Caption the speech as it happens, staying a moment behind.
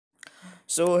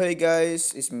So hey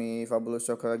guys, it's me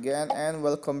Fabulous Soccer again and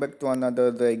welcome back to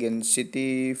another Dragon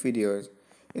City videos.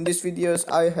 In these videos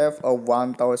I have a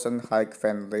 1000 hike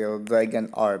Fenrir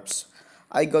Dragon Orbs.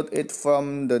 I got it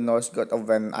from the North God of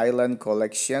Van Island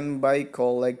collection by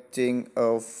collecting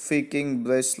a Viking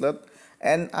bracelet,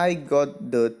 and I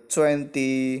got the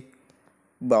 20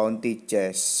 bounty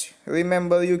chest.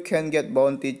 Remember, you can get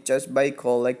bounty chest by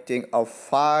collecting a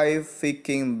 5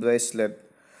 Viking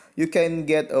bracelet. You can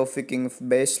get a Viking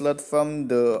bracelet from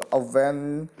the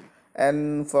event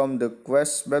and from the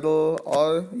quest battle,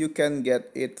 or you can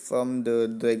get it from the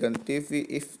Dragon TV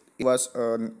if it was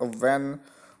an event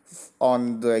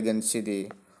on Dragon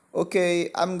City. Okay,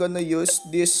 I'm gonna use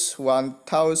this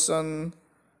 1000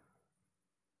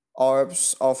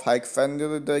 Orbs of High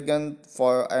Fenrir Dragon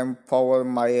for empower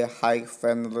my High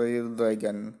Fenrir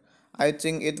Dragon. I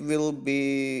think it will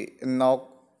be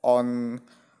knock on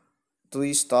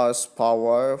 3 stars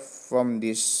power from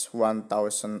this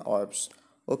 1000 orbs.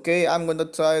 Okay, I'm gonna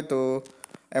try to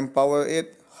empower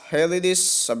it. Hey ladies,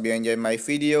 hope you enjoy my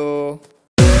video.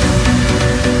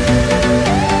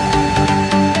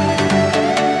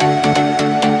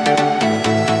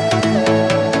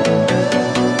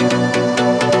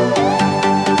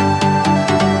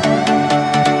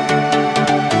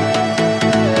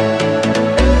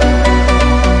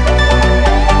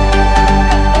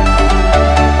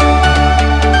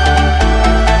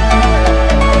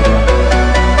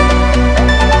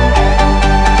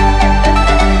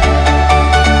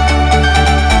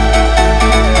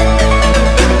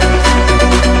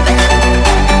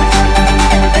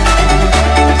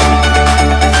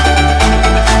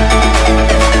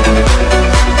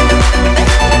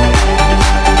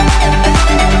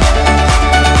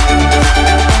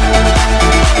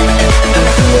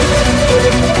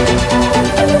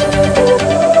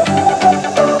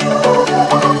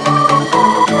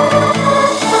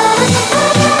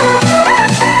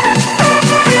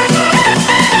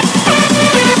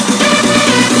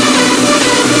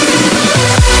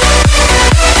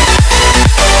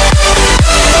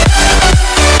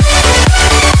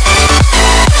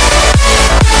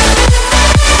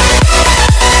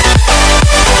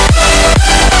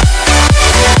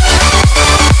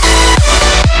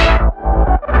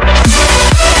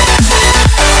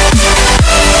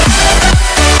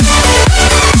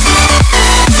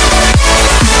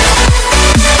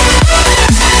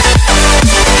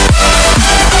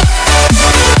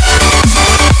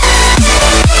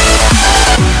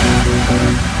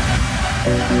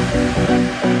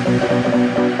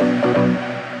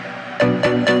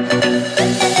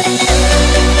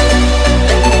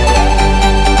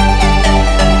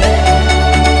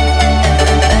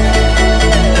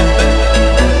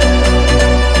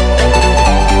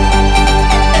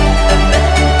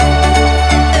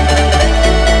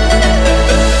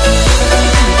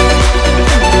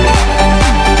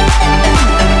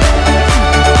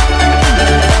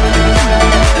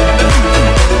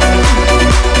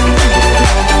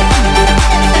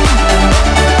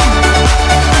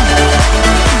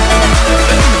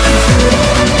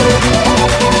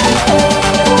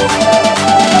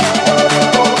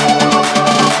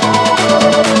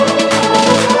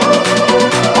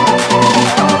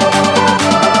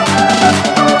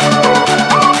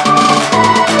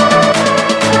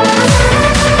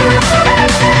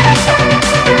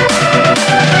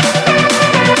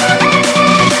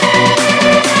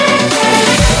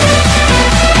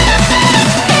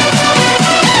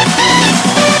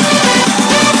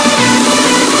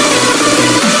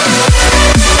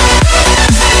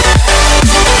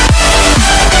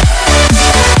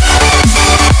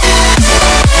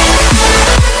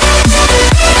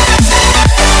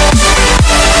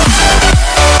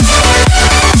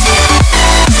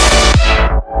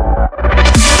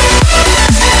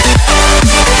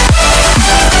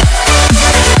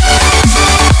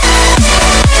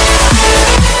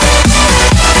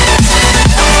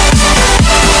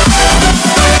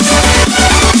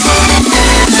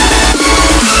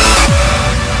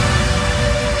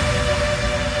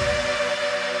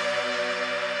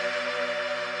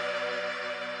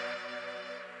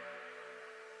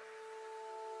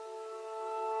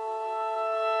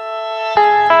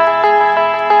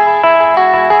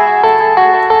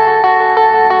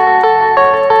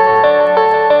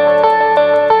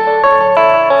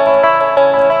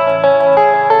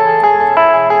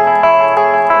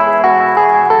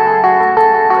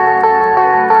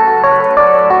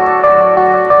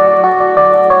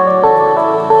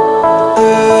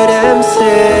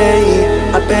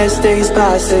 Best days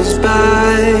passes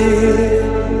by,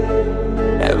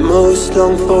 and most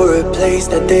long for a place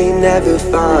that they never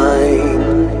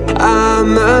find.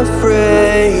 I'm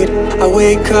afraid I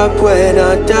wake up when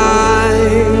I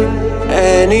die,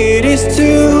 and it is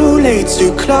too late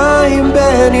to climb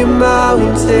any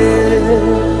mountain.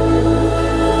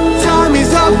 Time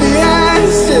is of the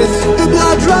essence, the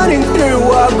blood running through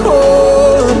our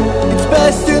core. It's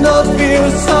best to not feel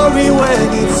sorry when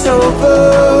it's over.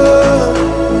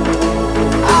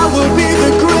 I will be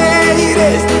the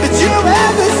greatest that you've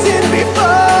ever seen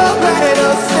before, and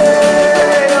I'll stay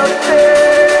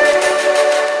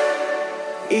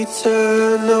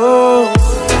eternal.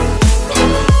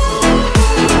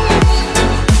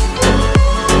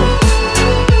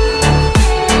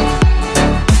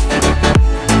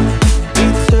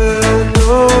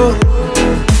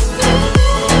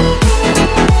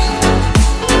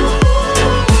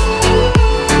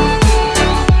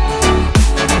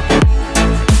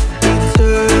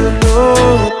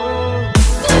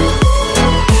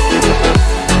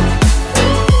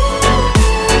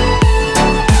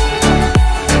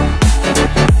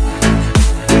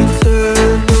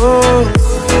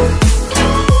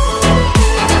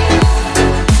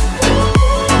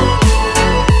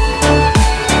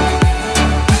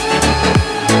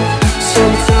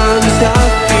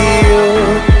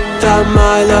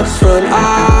 My luck's run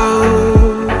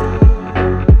out.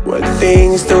 When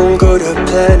things don't go to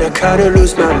plan, I kinda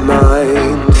lose my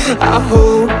mind. I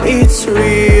hope it's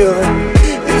real,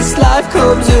 this life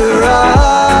comes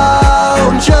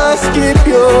around. Just keep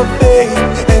your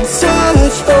faith and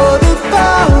search for the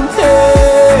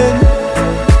fountain.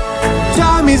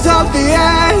 Time is of the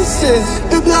essence,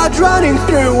 the blood running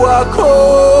through our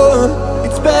core.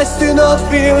 It's best to not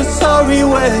feel sorry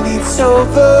when it's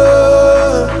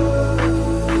over.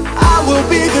 I will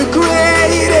be the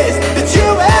greatest that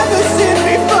you've ever seen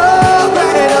before,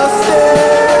 and I'll stay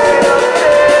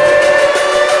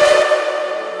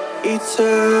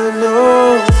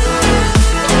eternal.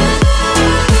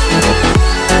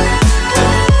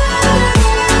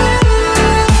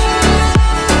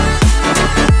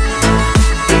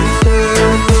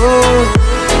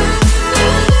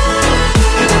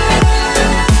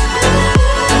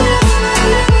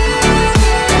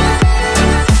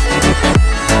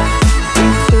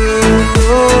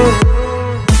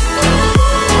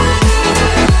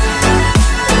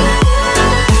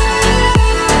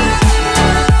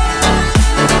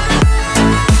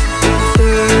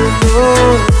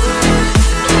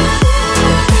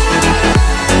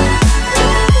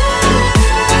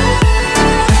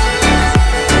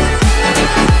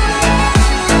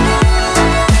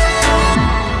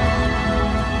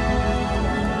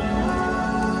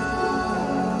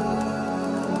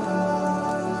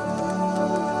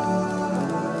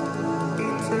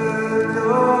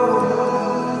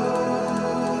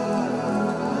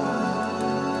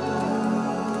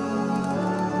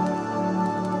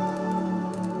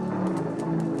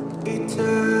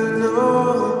 Eternal.